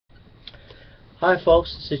Hi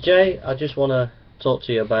folks, this is Jay. I just want to talk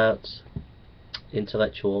to you about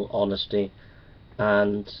intellectual honesty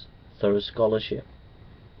and thorough scholarship.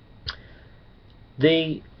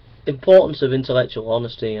 The importance of intellectual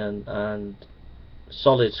honesty and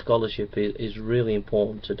solid scholarship is really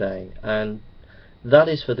important today, and that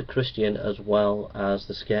is for the Christian as well as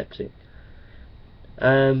the skeptic.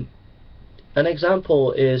 An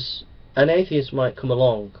example is an atheist might come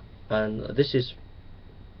along, and this is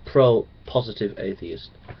positive atheist.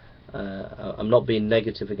 I'm not being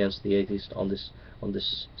negative against the atheist on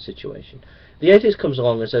this situation. The atheist comes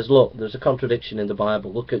along and says, look, there's a contradiction in the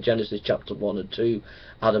Bible. Look at Genesis chapter 1 and 2,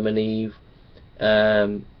 Adam and Eve.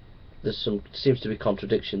 Seems to be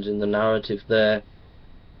contradictions in the narrative there,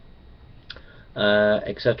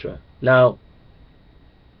 etc. Now,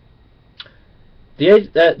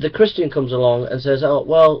 the Christian comes along and says, oh,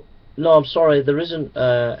 well, no, I'm sorry, there isn't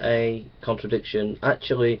a contradiction.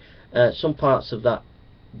 Actually, some parts of that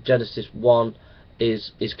Genesis 1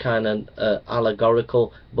 is kind of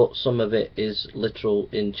allegorical, but some of it is literal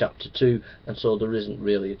in chapter 2, and so there isn't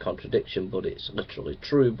really a contradiction, but it's literally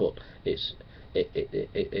true, but it's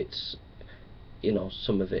you know,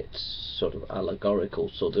 some of it's sort of allegorical,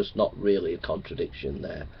 so there's not really a contradiction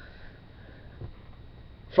there.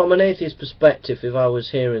 From an atheist perspective, if I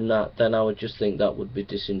was hearing that, then I would just think that would be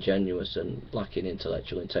disingenuous and lacking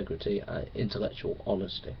intellectual integrity, intellectual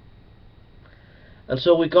honesty. And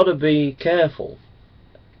so we've got to be careful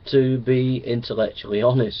to be intellectually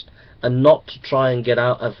honest and not to try and get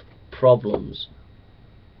out of problems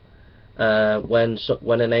when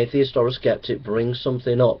an atheist or a skeptic brings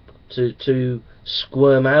something up, to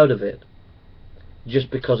squirm out of it just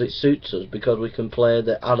because it suits us, because we can play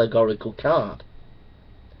the allegorical card.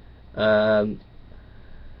 You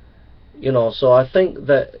know, so I think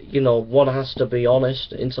that, you know, one has to be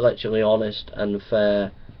honest, intellectually honest and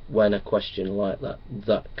fair when a question like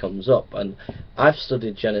that comes up. And I've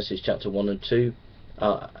studied Genesis chapter 1 and 2.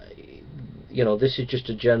 You know, this is just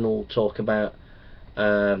a general talk about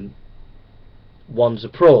one's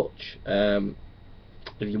approach. If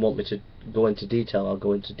you want me to go into detail, I'll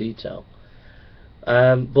go into detail.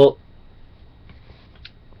 But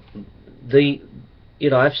you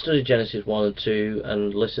know, I've studied Genesis 1 and 2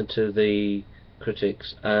 and listened to the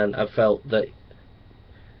critics, and I felt that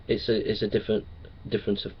it's a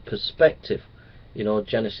difference of perspective. You know,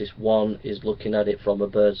 Genesis 1 is looking at it from a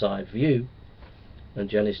bird's eye view, and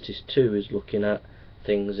Genesis 2 is looking at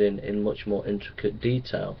things in much more intricate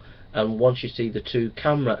detail. And once you see the two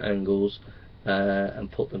camera angles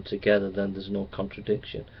and put them together, then there's no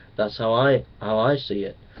contradiction. That's how I see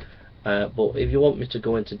it. But if you want me to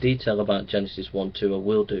go into detail about Genesis 1, 2, I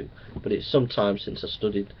will do. But it's some time since I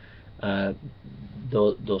studied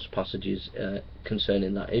those passages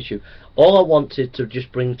concerning that issue. All I wanted to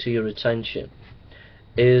just bring to your attention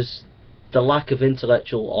is the lack of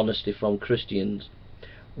intellectual honesty from Christians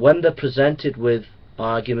when they're presented with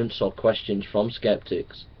arguments or questions from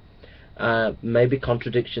skeptics, maybe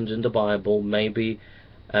contradictions in the Bible, maybe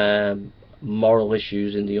moral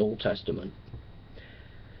issues in the Old Testament,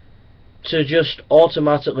 to just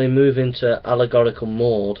automatically move into allegorical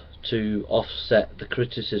mode to offset the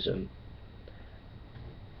criticism.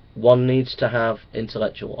 One needs to have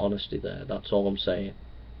intellectual honesty there, that's all I'm saying.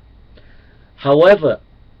 However,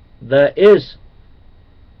 there is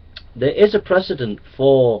a precedent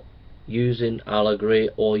for using allegory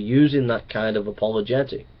or using that kind of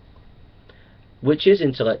apologetic, which is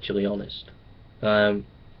intellectually honest. For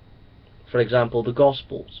example, the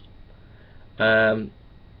Gospels.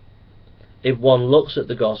 If one looks at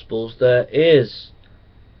the Gospels, there is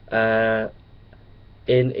in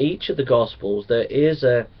each of the Gospels there is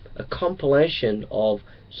a compilation of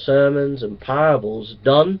sermons and parables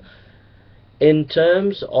done in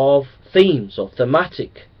terms of themes or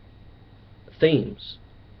thematic themes,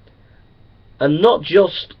 and not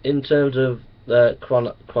just in terms of the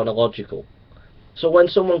chronological. So when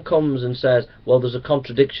someone comes and says, well, there's a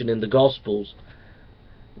contradiction in the Gospels,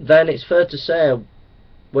 then it's fair to say,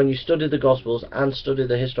 when you study the Gospels and study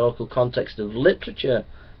the historical context of literature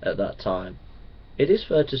at that time, it is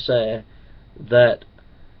fair to say that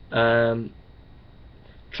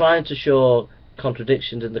trying to show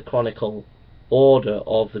contradictions in the chronicle order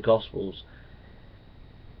of the Gospels,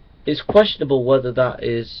 it's questionable whether that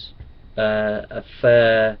is a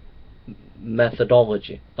fair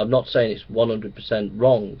methodology. I'm not saying it's 100%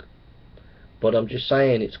 wrong, but I'm just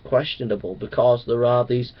saying it's questionable, because there are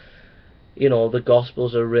these, you know, the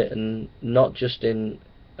Gospels are written not just in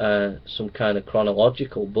some kind of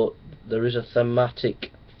chronological, but there is a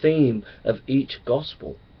thematic theme of each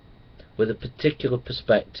Gospel, with a particular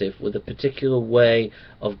perspective, with a particular way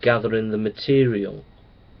of gathering the material,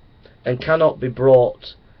 and cannot be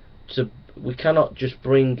brought to, we cannot just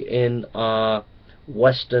bring in our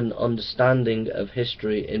Western understanding of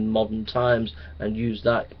history in modern times and use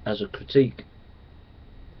that as a critique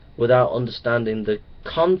without understanding the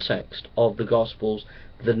context of the Gospels,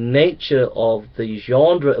 the nature of the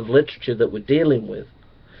genre of literature that we're dealing with.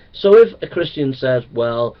 So if a Christian says,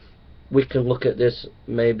 well, we can look at this,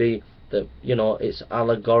 maybe that, you know, it's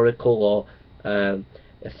allegorical or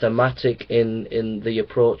thematic in the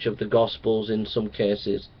approach of the Gospels in some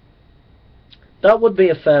cases, that would be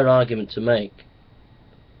a fair argument to make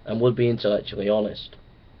and would be intellectually honest.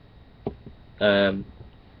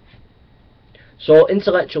 So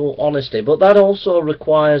intellectual honesty, but that also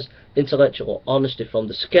requires intellectual honesty from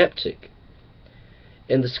the skeptic.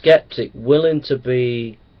 In the skeptic willing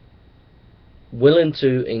to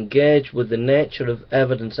engage with the nature of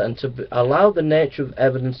evidence and to allow the nature of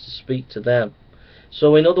evidence to speak to them.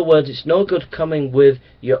 So in other words, it's no good coming with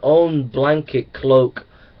your own blanket cloak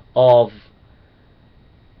of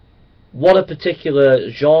what a particular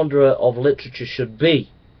genre of literature should be.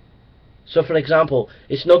 So for example,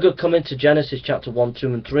 it's no good coming to Genesis chapter 1,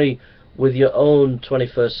 2 and 3 with your own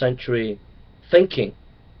 21st century thinking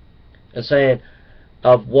and saying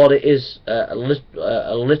of what it is a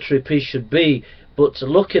literary piece should be, but to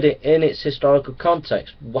look at it in its historical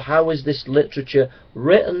context. How is this literature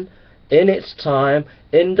written in its time,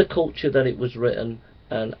 in the culture that it was written,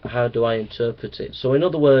 and how do I interpret it? So in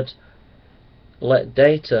other words, let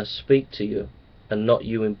data speak to you and not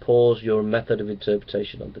you impose your method of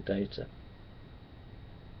interpretation on the data.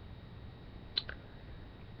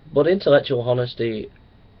 But intellectual honesty,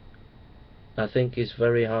 I think, is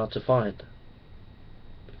very hard to find,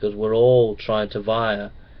 because we're all trying to vie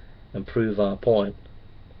and prove our point.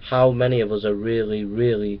 How many of us are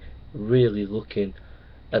really looking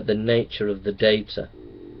at the nature of the data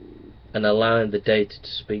and allowing the data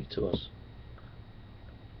to speak to us?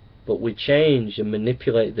 But we change and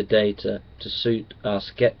manipulate the data to suit our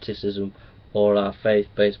skepticism or our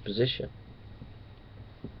faith-based position.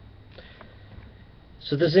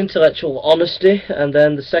 So there's intellectual honesty, and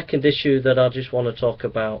then the second issue that I just want to talk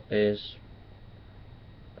about is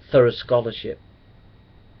thorough scholarship.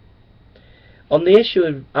 On the issue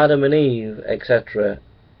of Adam and Eve, etc.,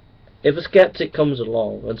 if a skeptic comes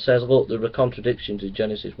along and says, look, there are contradictions in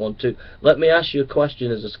Genesis 1-2, let me ask you a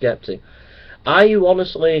question as a skeptic. Are you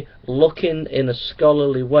honestly looking in a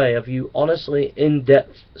scholarly way? Have you honestly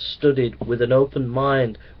in-depth studied with an open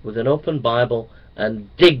mind, with an open Bible, and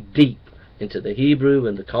dig deep into the Hebrew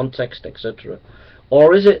and the context, etc.?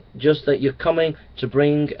 Or is it just that you're coming to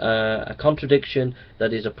bring a contradiction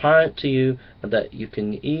that is apparent to you and that you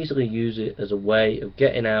can easily use it as a way of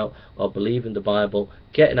getting out of believing the Bible,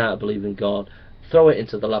 getting out of believing God, throw it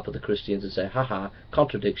into the lap of the Christians and say, haha,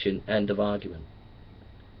 contradiction, end of argument?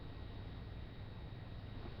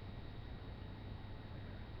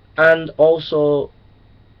 And also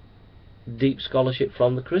deep scholarship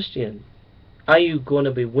from the Christian. Are you going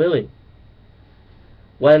to be willing,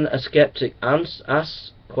 when a skeptic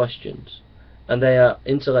asks questions and they are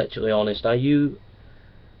intellectually honest, are you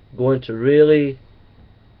going to really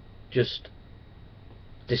just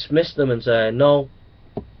dismiss them and say, no,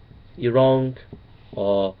 you're wrong,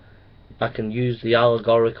 or I can use the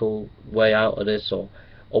allegorical way out of this, or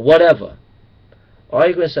whatever? Or are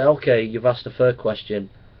you going to say, okay, you've asked a fair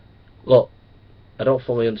question, look, I don't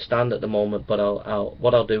fully understand at the moment, but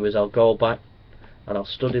what I'll do is I'll go back and I'll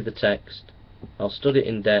study the text, I'll study it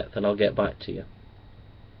in depth, and I'll get back to you.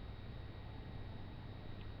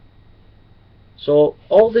 So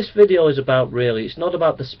all this video is about, really, it's not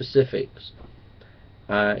about the specifics.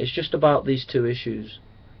 It's just about these two issues.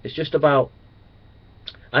 It's just about,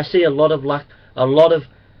 I see a lot of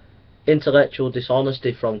intellectual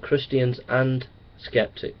dishonesty from Christians and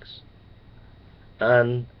skeptics.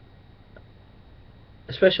 And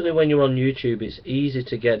especially when you're on YouTube, it's easy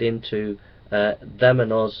to get into them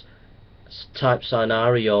and us type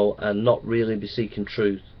scenario and not really be seeking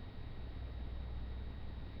truth,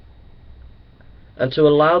 and to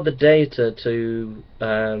allow the data to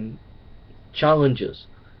challenge us.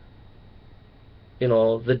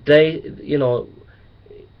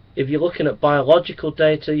 If you're looking at biological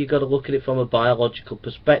data, you've got to look at it from a biological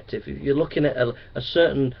perspective. If you're looking at a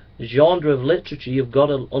certain genre of literature, you've got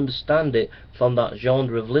to understand it from that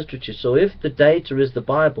genre of literature. So if the data is the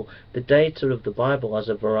Bible, the data of the Bible has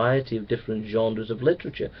a variety of different genres of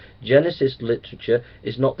literature. Genesis literature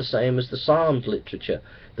is not the same as the Psalms literature.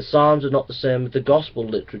 The Psalms are not the same as the Gospel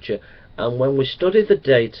literature. And when we study the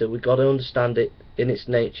data, we've got to understand it in its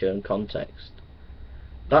nature and context.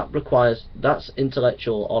 that's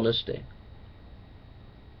intellectual honesty.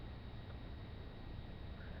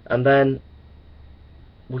 And then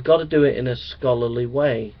we've got to do it in a scholarly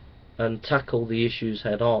way and tackle the issues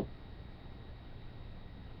head on.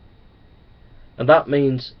 And that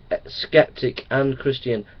means skeptic and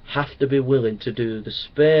Christian have to be willing to do the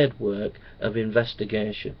spade work of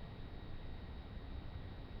investigation.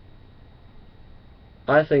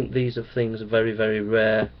 I think these are things very, very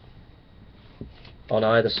rare on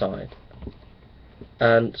either side.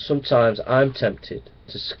 And sometimes I'm tempted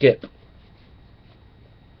to skip,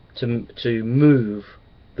 to move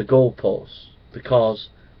the goalposts, because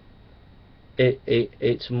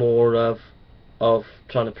it's more of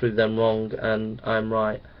trying to prove them wrong and I'm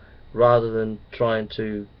right, rather than trying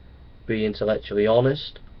to be intellectually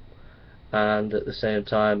honest and at the same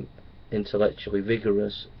time intellectually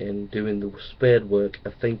vigorous in doing the spade work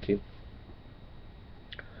of thinking.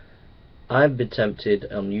 I've been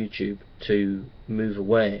tempted on YouTube to move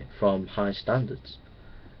away from high standards,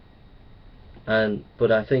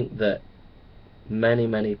 but I think that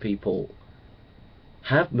many people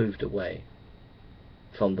have moved away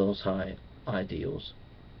from those high ideals,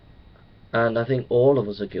 and I think all of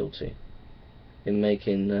us are guilty in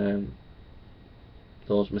making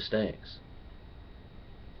those mistakes.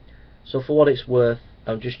 So for what it's worth,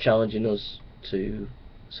 I'm just challenging us to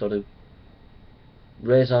sort of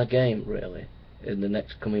raise our game, really, in the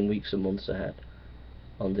next coming weeks and months ahead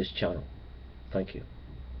on this channel. Thank you.